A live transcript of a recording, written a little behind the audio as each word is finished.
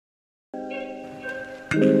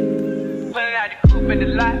Pulling out the coupe in the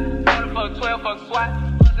lot, 12 fuck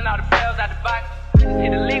SWAT, busting all the bells out the box. Just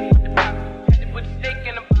hit a lick with the box, had to put the stick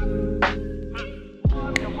in the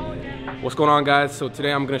box. What's going on, guys? So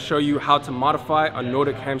today I'm going to show you how to modify a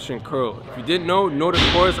Nordic hamstring curl. If you didn't know, Nordic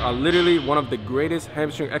curls are literally one of the greatest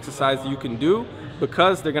hamstring exercises you can do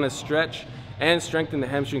because they're going to stretch and strengthen the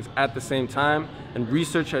hamstrings at the same time. And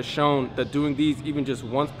research has shown that doing these even just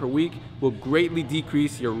once per week will greatly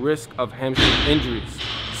decrease your risk of hamstring injuries.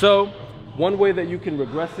 So one way that you can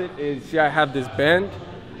regress it is, see, I have this band.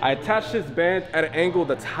 I attach this band at an angle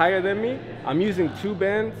that's higher than me. I'm using 2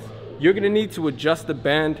 bands. You're gonna need to adjust the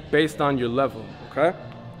band based on your level, okay?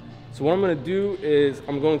 So what I'm gonna do is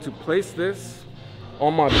I'm going to place this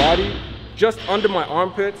on my body, just under my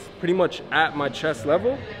armpits, pretty much at my chest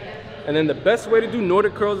level. And then the best way to do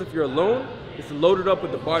Nordic curls if you're alone is to load it up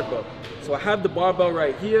with the barbell. So I have the barbell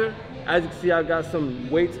right here. As you can see, I've got some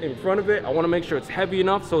weights in front of it. I wanna make sure it's heavy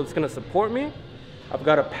enough so it's gonna support me. I've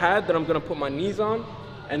got a pad that I'm gonna put my knees on.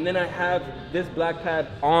 And then I have this black pad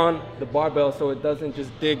on the barbell so it doesn't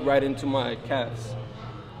just dig right into my calves.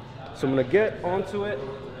 So I'm gonna get onto it.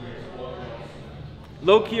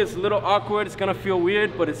 Low key, it's a little awkward. It's gonna feel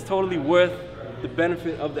weird, but it's totally worth the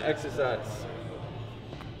benefit of the exercise.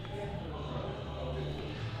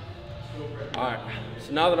 All right,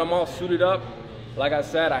 so now that I'm all suited up, like I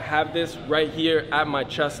said, I have this right here at my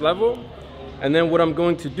chest level. And then what I'm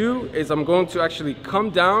going to do is I'm going to actually come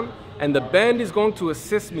down, and the band is going to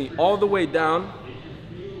assist me all the way down.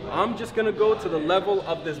 I'm just gonna go to the level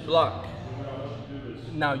of this block.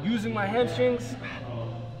 Now, using my hamstrings,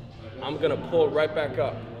 I'm gonna pull it right back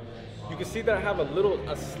up. You can see that I have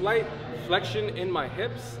a slight flexion in my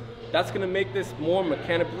hips. That's gonna make this more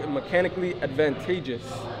mechanically advantageous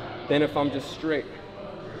than if I'm just straight.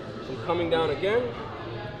 So I'm coming down again,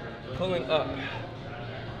 pulling up.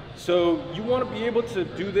 So you want to be able to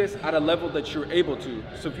do this at a level that you're able to.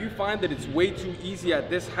 So if you find that it's way too easy at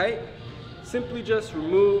this height, simply just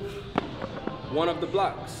remove one of the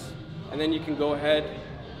blocks. And then you can go ahead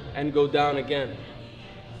and go down again.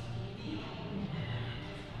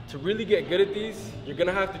 To really get good at these, you're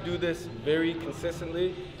gonna have to do this very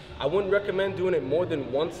consistently. I wouldn't recommend doing it more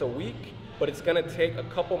than once a week, but it's gonna take a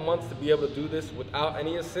couple months to be able to do this without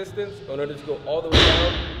any assistance in order to go all the way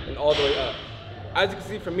down and all the way up. As you can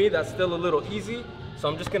see, for me, that's still a little easy. So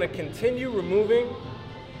I'm just gonna continue removing.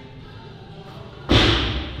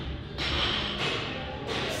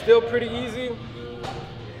 Still pretty easy.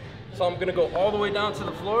 So I'm gonna go all the way down to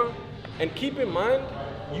the floor. And keep in mind,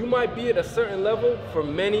 you might be at a certain level for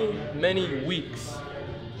many, many weeks.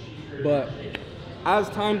 But as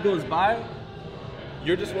time goes by,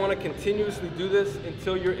 you just wanna continuously do this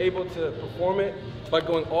until you're able to perform it by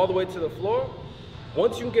going all the way to the floor.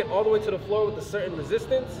 Once you get all the way to the floor with a certain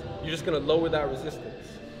resistance, you're just gonna lower that resistance.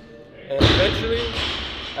 And eventually,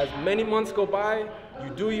 as many months go by, you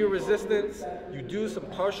do your resistance, you do some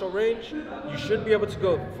partial range, you should be able to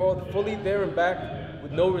go fully there and back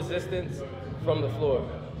with no resistance from the floor,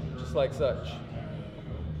 just like such.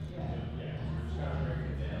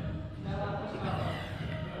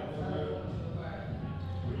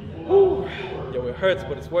 Whew. Yo, it hurts,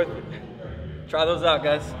 but it's worth it. Try those out,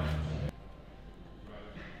 guys.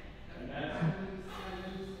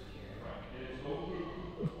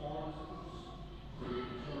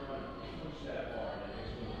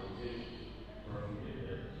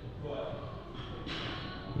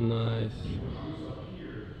 Nice.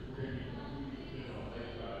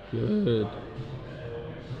 Good.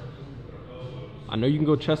 I know you can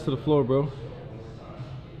go chest to the floor, bro.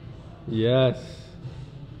 Yes.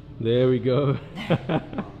 There we go.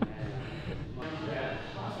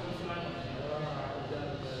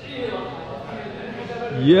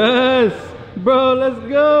 Yes, bro, let's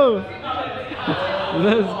go.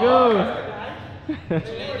 Let's go.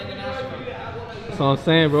 That's what I'm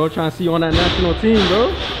saying, bro. Trying to see you on that national team,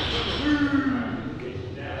 bro.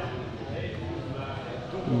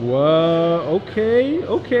 Wow,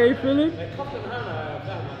 okay, Philip.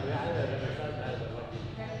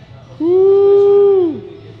 Woo.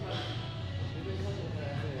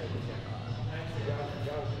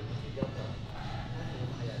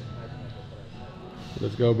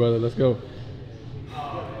 Let's go, brother, let's go.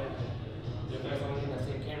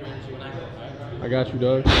 I got you,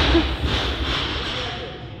 dog.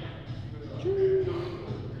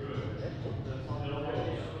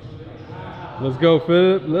 Let's go,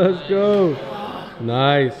 Philip. Let's go.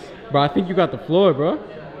 Nice. Bro, I think you got the floor, bro.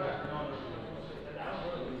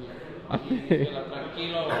 I think.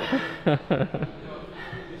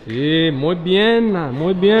 Sí, muy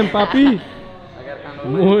bien, papi.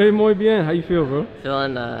 Muy bien. How you feel, bro?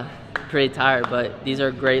 Feeling pretty tired, but these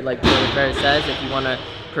are great, like Brother Ferris says, if you want to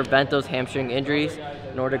prevent those hamstring injuries.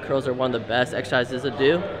 Nordic curls are one of the best exercises to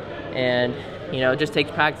do, and you know, it just takes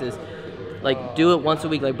practice. Like, do it once a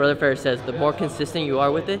week, like Brother Ferris says. The more consistent you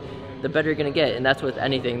are with it, the better you're gonna get, and that's with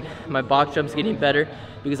anything. My box jump's getting better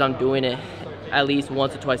because I'm doing it at least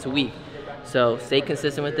once or twice a week. So stay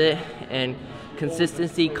consistent with it, and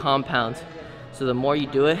consistency compounds. So the more you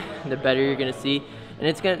do it, the better you're gonna see.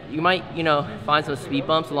 And you might, you know, find some speed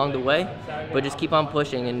bumps along the way, but just keep on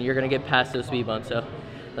pushing and you're gonna get past those speed bumps. So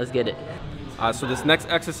let's get it. So this next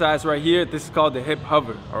exercise right here, this is called the hip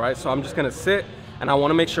hover. All right, so I'm just gonna sit and I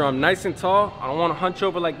wanna make sure I'm nice and tall. I don't wanna hunch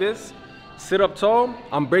over like this. Sit up tall,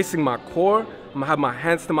 I'm bracing my core. I'm gonna have my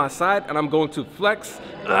hands to my side and I'm going to flex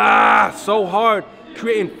so hard,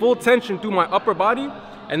 creating full tension through my upper body.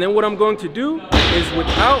 And then what I'm going to do is,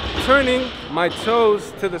 without turning my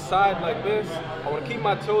toes to the side like this, I want to keep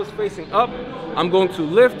my toes facing up. I'm going to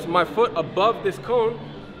lift my foot above this cone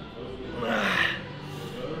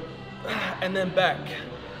and then back.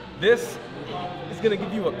 This is going to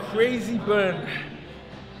give you a crazy burn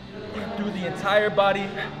through the entire body,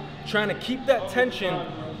 trying to keep that tension.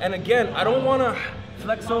 And again, I don't want to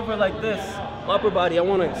flex over like this, my upper body. I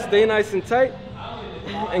want to stay nice and tight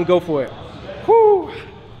and go for it. Whew.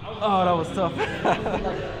 Oh, that was tough.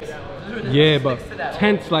 Yeah, but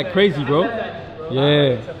tense like crazy, bro.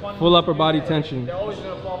 Yeah, full upper body tension.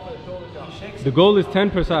 The goal is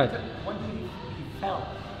 10 per side. One time he fell.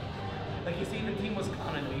 Like, you see, the team was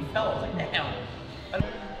counting him. He fell. I was like, damn.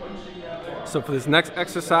 So for this next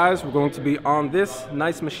exercise, we're going to be on this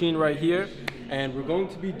nice machine right here, and we're going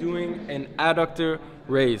to be doing an adductor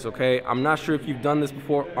raise, okay? I'm not sure if you've done this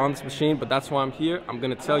before on this machine, but that's why I'm here. I'm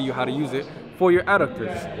gonna tell you how to use it for your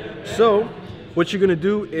adductors. So what you're gonna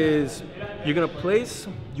do is you're gonna place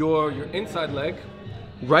your inside leg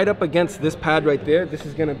right up against this pad right there. This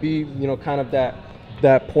is gonna be, you know, kind of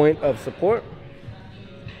that point of support.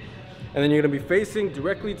 And then you're gonna be facing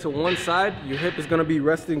directly to one side. Your hip is gonna be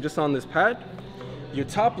resting just on this pad. Your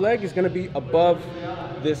top leg is gonna be above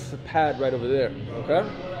this pad right over there, okay?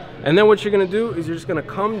 And then what you're gonna do is you're just gonna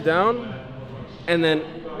come down, and then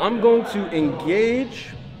I'm going to engage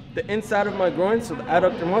the inside of my groin, so the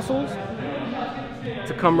adductor muscles,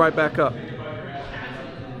 to come right back up.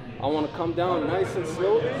 I wanna come down nice and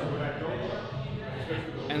slowly,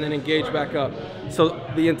 and then engage back up. So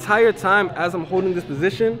the entire time as I'm holding this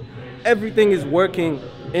position, everything is working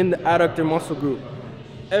in the adductor muscle group.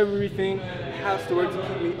 Everything has to work to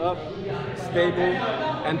keep me up, stable,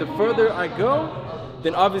 and the further I go,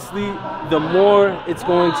 then obviously the more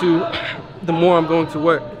I'm going to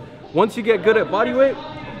work. Once you get good at body weight,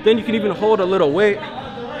 then you can even hold a little weight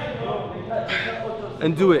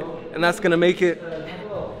and do it, and that's gonna make it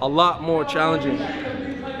a lot more challenging.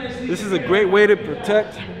 This is a great way to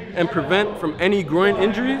protect and prevent from any groin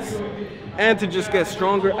injuries, and to just get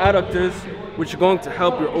stronger adductors, which are going to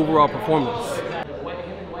help your overall performance.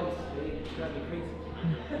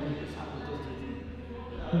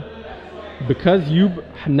 Because you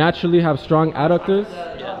naturally have strong adductors,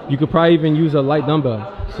 you could probably even use a light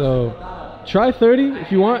dumbbell. So try 30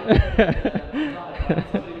 if you want.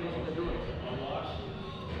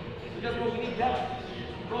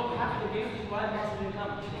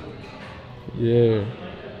 Yeah.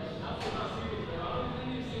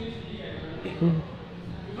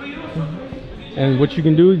 And what you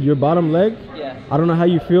can do, your bottom leg, I don't know how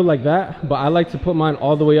you feel like that, but I like to put mine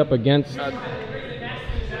all the way up against.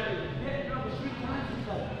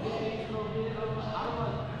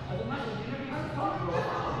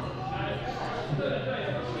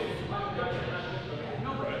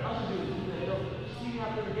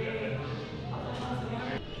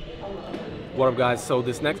 What up, guys? So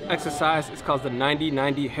this next exercise is called the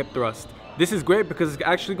 90-90 hip thrust. This is great because it's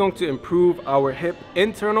actually going to improve our hip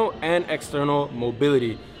internal and external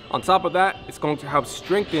mobility. On top of that, it's going to help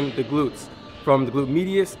strengthen the glutes from the glute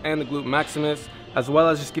medius and the glute maximus, as well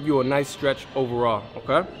as just give you a nice stretch overall,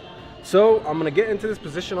 okay? So I'm gonna get into this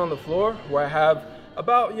position on the floor where I have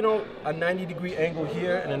about, you know, a 90-degree angle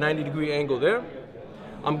here and a 90-degree angle there.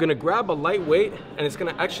 I'm gonna grab a light weight, and it's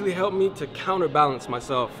gonna actually help me to counterbalance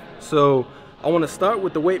myself. So I wanna start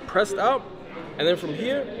with the weight pressed out, and then from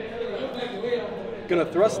here, gonna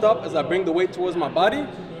thrust up as I bring the weight towards my body,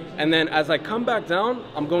 and then as I come back down,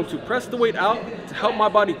 I'm going to press the weight out to help my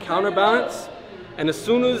body counterbalance, and as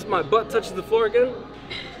soon as my butt touches the floor again,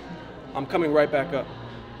 I'm coming right back up.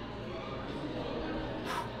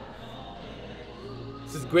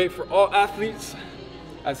 This is great for all athletes,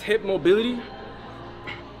 as hip mobility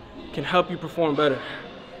can help you perform better.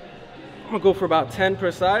 I'm gonna go for about 10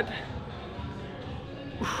 per side.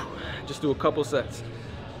 Just do a couple sets.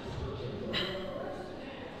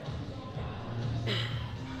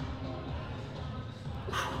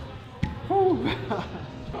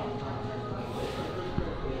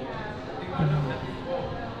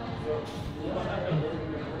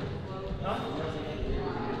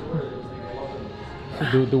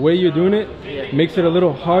 The way you're doing it makes it a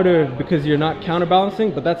little harder because you're not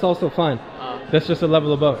counterbalancing, but that's also fine. That's just a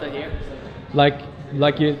level above. So here?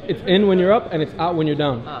 It's in when you're up and it's out when you're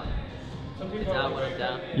down. It's out when I'm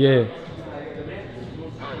down. Yeah.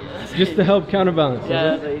 Just to help counterbalance.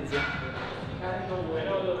 Yeah, that's easy.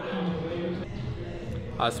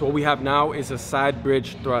 So what we have now is a side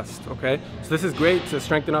bridge thrust, okay? So this is great to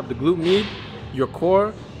strengthen up the glute med, your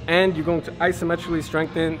core, and you're going to isometrically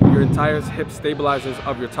strengthen your entire hip stabilizers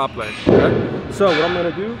of your top leg, okay? So what I'm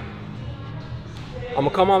gonna do, I'm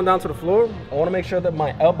gonna come on down to the floor. I wanna make sure that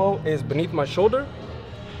my elbow is beneath my shoulder.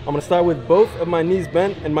 I'm gonna start with both of my knees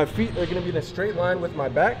bent and my feet are gonna be in a straight line with my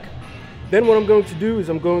back. Then what I'm going to do is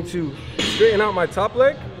I'm going to straighten out my top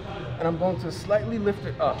leg and I'm going to slightly lift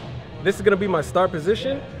it up. This is gonna be my start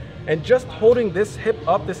position, and just holding this hip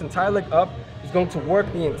up, this entire leg up, is going to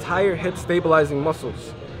work the entire hip stabilizing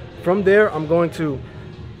muscles. From there, I'm going to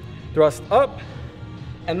thrust up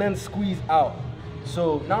and then squeeze out.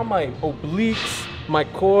 So now my obliques, my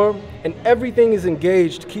core, and everything is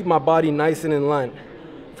engaged to keep my body nice and in line.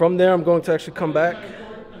 From there, I'm going to actually come back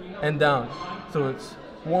and down. So it's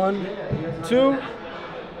 1, 2,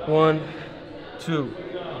 1, 2.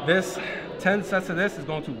 This 10 sets of this is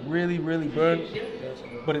going to really, really burn,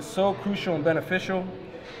 but it's so crucial and beneficial.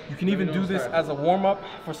 You can even do this as a warm-up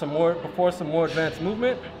for before some more advanced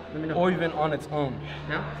movement, or even on its own.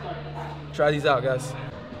 Try these out, guys.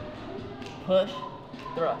 Push,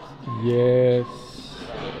 thrust. Yes.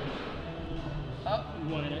 Up. You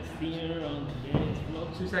want to steer on the dance flow?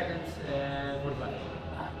 2 seconds and 45.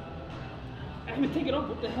 I haven't taken off.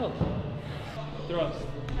 What the hell? Thrust.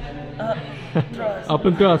 Up. Thrust. Up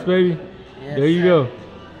and thrust, baby. Yes, there you go.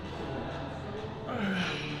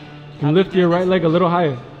 You can lift your right leg a little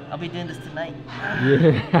higher. I'll be doing this tonight.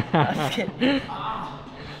 Yeah. I'm just kidding.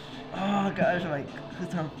 Oh gosh, my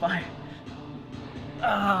glutes are on fire.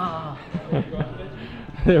 Ah.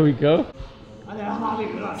 There we go.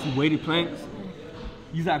 Some weighted planks.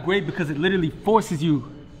 These are great because it literally forces you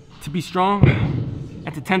to be strong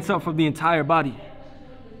and to tense up from the entire body.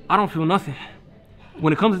 I don't feel nothing.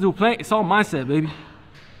 When it comes to do a plank, it's all mindset, baby.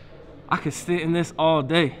 I could sit in this all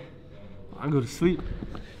day. I go to sleep.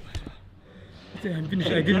 I'm finished.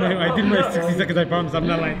 I did my 60 seconds, I promise. I'm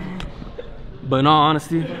not lying. But in all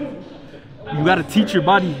honesty, you gotta teach your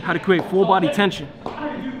body how to create full body tension.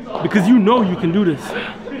 Because you know you can do this.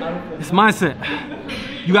 It's mindset.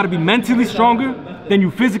 You gotta be mentally stronger than you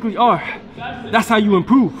physically are. That's how you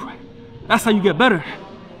improve. That's how you get better.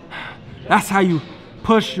 That's how you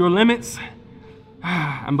push your limits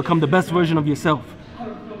and become the best version of yourself.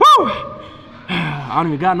 Woo! I don't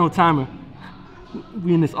even got no timer.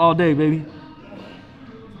 We in this all day, baby.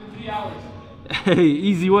 3 hours. Hey,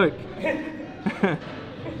 easy work.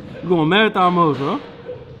 We're going marathon mode, bro.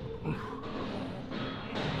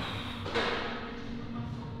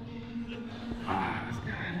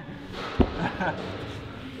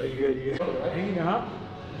 So you good?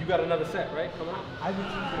 You got another set, right? Come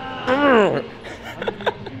on.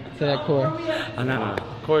 To that core. No.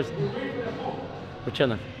 Of course, we're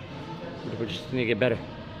chilling. We just need to get better.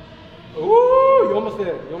 Ooh, you almost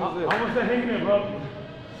there. You almost there. Almost there, hanging there, bro.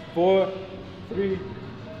 4, 3,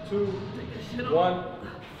 2, 1.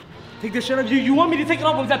 Take this shit off. You want me to take it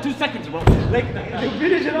off when it's at 2 seconds, bro. Like,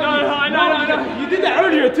 finish it off. No. You did that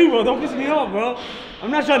earlier too, bro. Don't piss me off, bro. I'm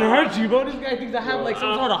not trying to hurt you, bro. This guy thinks I have like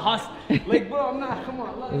some sort of hustle. Like, bro, I'm not. Come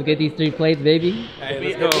on. Let's get these 3 plates, baby. Hey,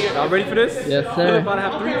 let's go. Y'all ready for this? Yes, sir. Philip about to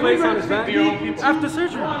have 3 plates on his back after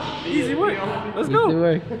surgery. Easy work. Let's go. Easy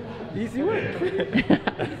work. Easy work.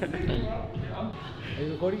 Are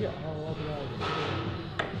you recording it?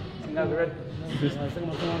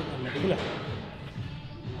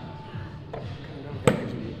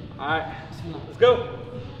 Alright, let's go.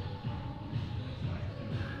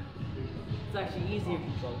 It's actually easier.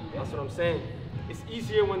 That's what I'm saying. It's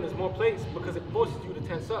easier when there's more plates because it forces you to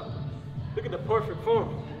tense up. Look at the perfect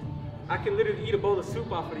form. I can literally eat a bowl of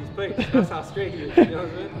soup off of these plates. That's how straight he is. You know what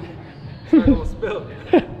I'm saying? It's not gonna spill.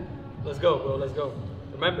 Let's go, bro. Let's go.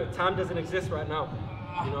 Remember, time doesn't exist right now.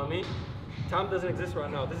 You know what I mean? Time doesn't exist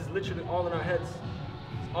right now. This is literally all in our heads.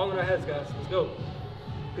 It's all in our heads, guys. Let's go.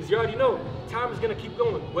 Because you already know, time is gonna keep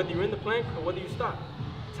going, whether you're in the plank or whether you stop.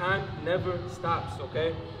 Time never stops,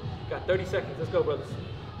 okay? Got 30 seconds. Let's go, brothers.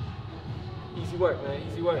 Easy work, man.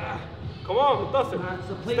 Easy work. Come Come on, Dustin.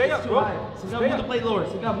 So plate Stay is up, too bro. high. So you gotta move the plate lower.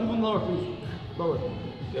 So you gotta move them lower, please. Lower.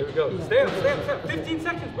 There we go. Stay up, stay up, stay up. 15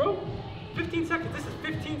 seconds, bro. 15 seconds. This is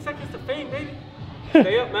 15 seconds to fame, baby.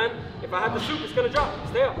 Stay up, man. If I have to shoot, it's gonna drop.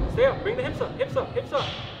 Stay up, stay up. Bring the hips up, hips up, hips up.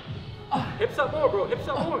 Hips up more, bro. Hips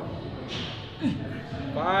up more.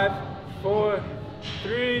 5, 4,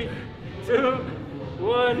 3, 2,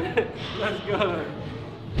 1. Let's go.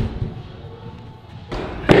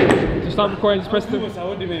 To stop recording, just press the. We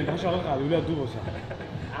gotta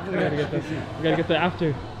get this. We gotta get the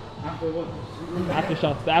after. After what? After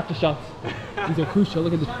shots. The after shots. These are crucial.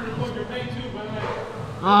 Look at this.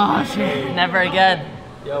 Oh shit! Never again.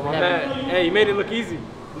 Yo, my man. Hey, you made it look easy.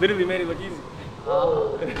 Literally made it look easy.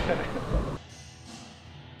 Oh.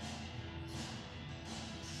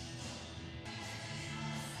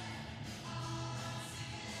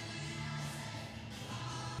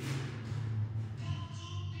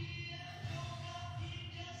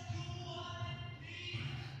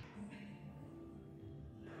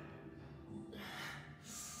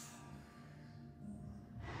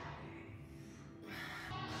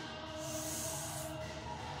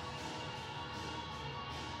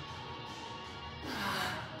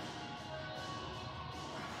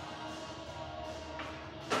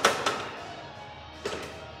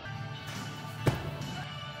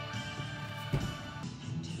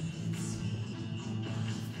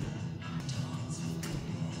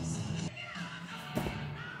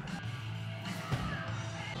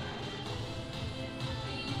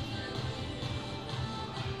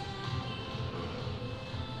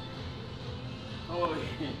 Holy.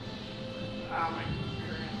 Oh my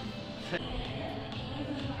God.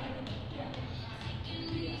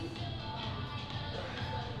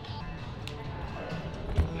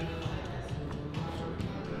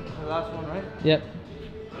 The last one, right? Yep.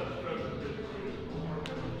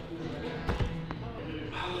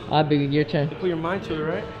 Ah, big, your turn. Put your mind to it,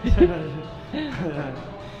 right?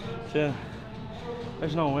 Yeah.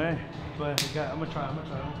 There's no way. But I'm gonna try. I don't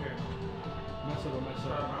care. Mess up.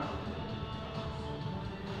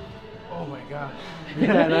 Oh my god.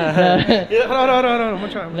 Yeah, no. I'm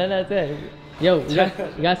gonna try. No, that's it. Yo, you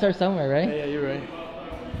gotta start somewhere, right? Yeah, you're right.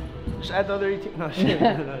 Just add the other 18. No, shit.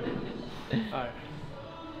 Alright.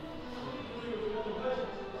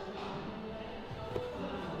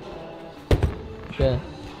 Good.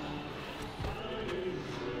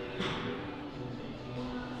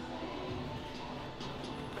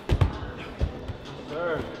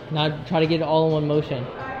 Now try to get it all in one motion.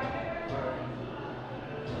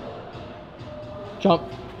 Jump.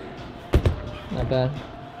 Not bad.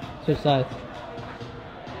 Switch sides.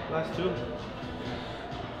 Last two.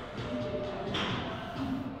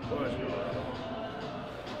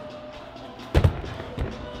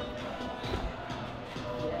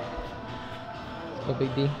 Go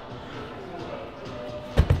Big D.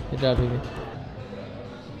 Good job, baby.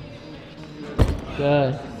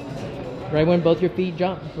 Good. Right when both your feet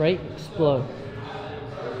jump, right? Explode.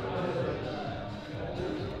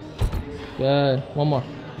 Good. One more.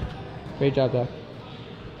 Great job, Doc.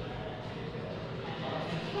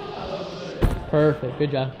 Perfect.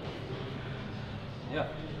 Good job. Yeah.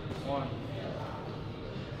 1.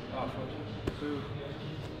 2.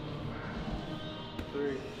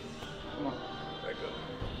 3. Come on. Back up.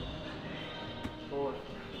 4.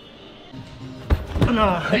 No,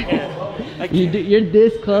 I can't. You're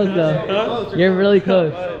this close though. You're really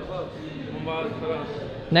close.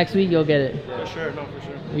 Next week you'll get it. For sure, no, for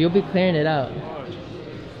sure. You'll be clearing it out.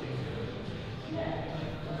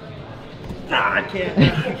 Nah, I can't. I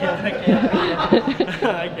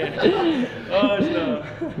can't. Oh, no.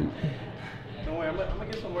 Don't worry, I'm gonna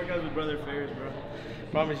get some workouts with Brother Ferris, bro.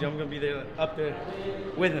 Promise you, I'm gonna be there, up there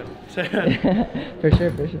with him. For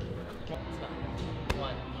sure, for sure.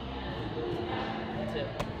 1, 2, good.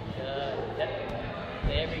 Yep.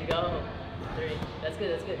 There we go. 3. That's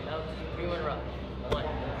good, that's good. Now 3 more in a row. 1.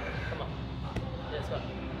 Come on. Let's go.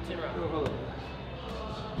 2 in a row.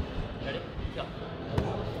 Ready? Go.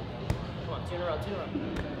 Come on, 2 in a row, 2 in a row.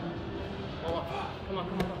 1 more. Come on,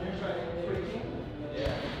 come on, come on.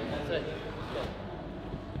 Yeah. That's it. Go.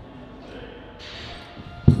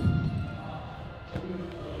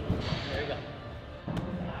 There we go.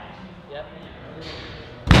 Yep.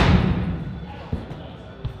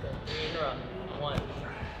 Good. 3 in a row. 1.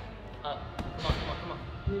 Up. Come on, come on, come on.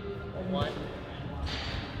 1.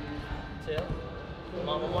 2. Come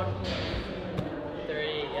on, 1 more.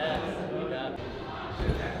 3. Yes. Good job.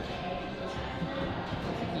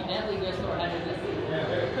 You definitely go score 100 this season.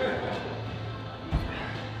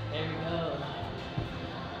 There we go.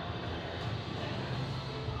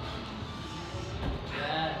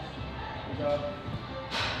 Yes. Good job.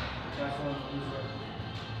 Last one.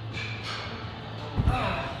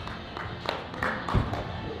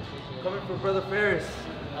 Coming for Brother Ferris.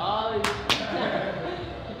 Oh,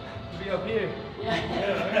 Be up here.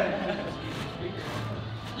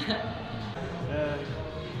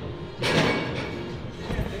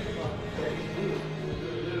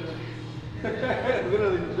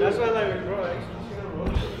 That's why I like it, bro.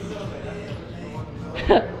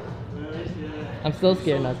 I'm still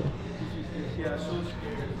scared not to. Yeah, so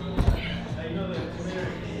scared.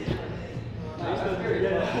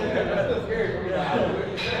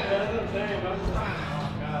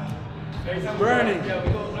 It's burning.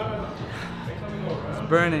 It's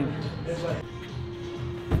burning.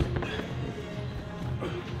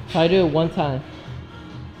 Try to do it one time.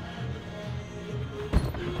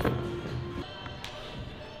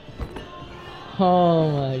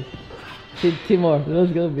 Oh my. Two more.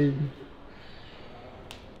 Let's go, baby.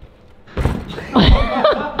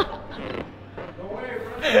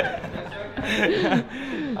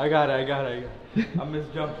 I got it. I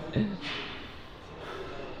missed jump.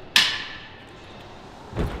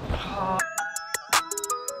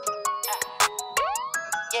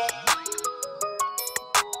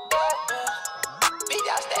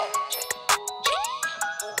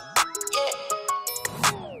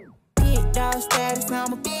 Big dog status,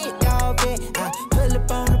 I'm a big dog vet. I pull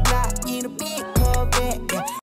up on the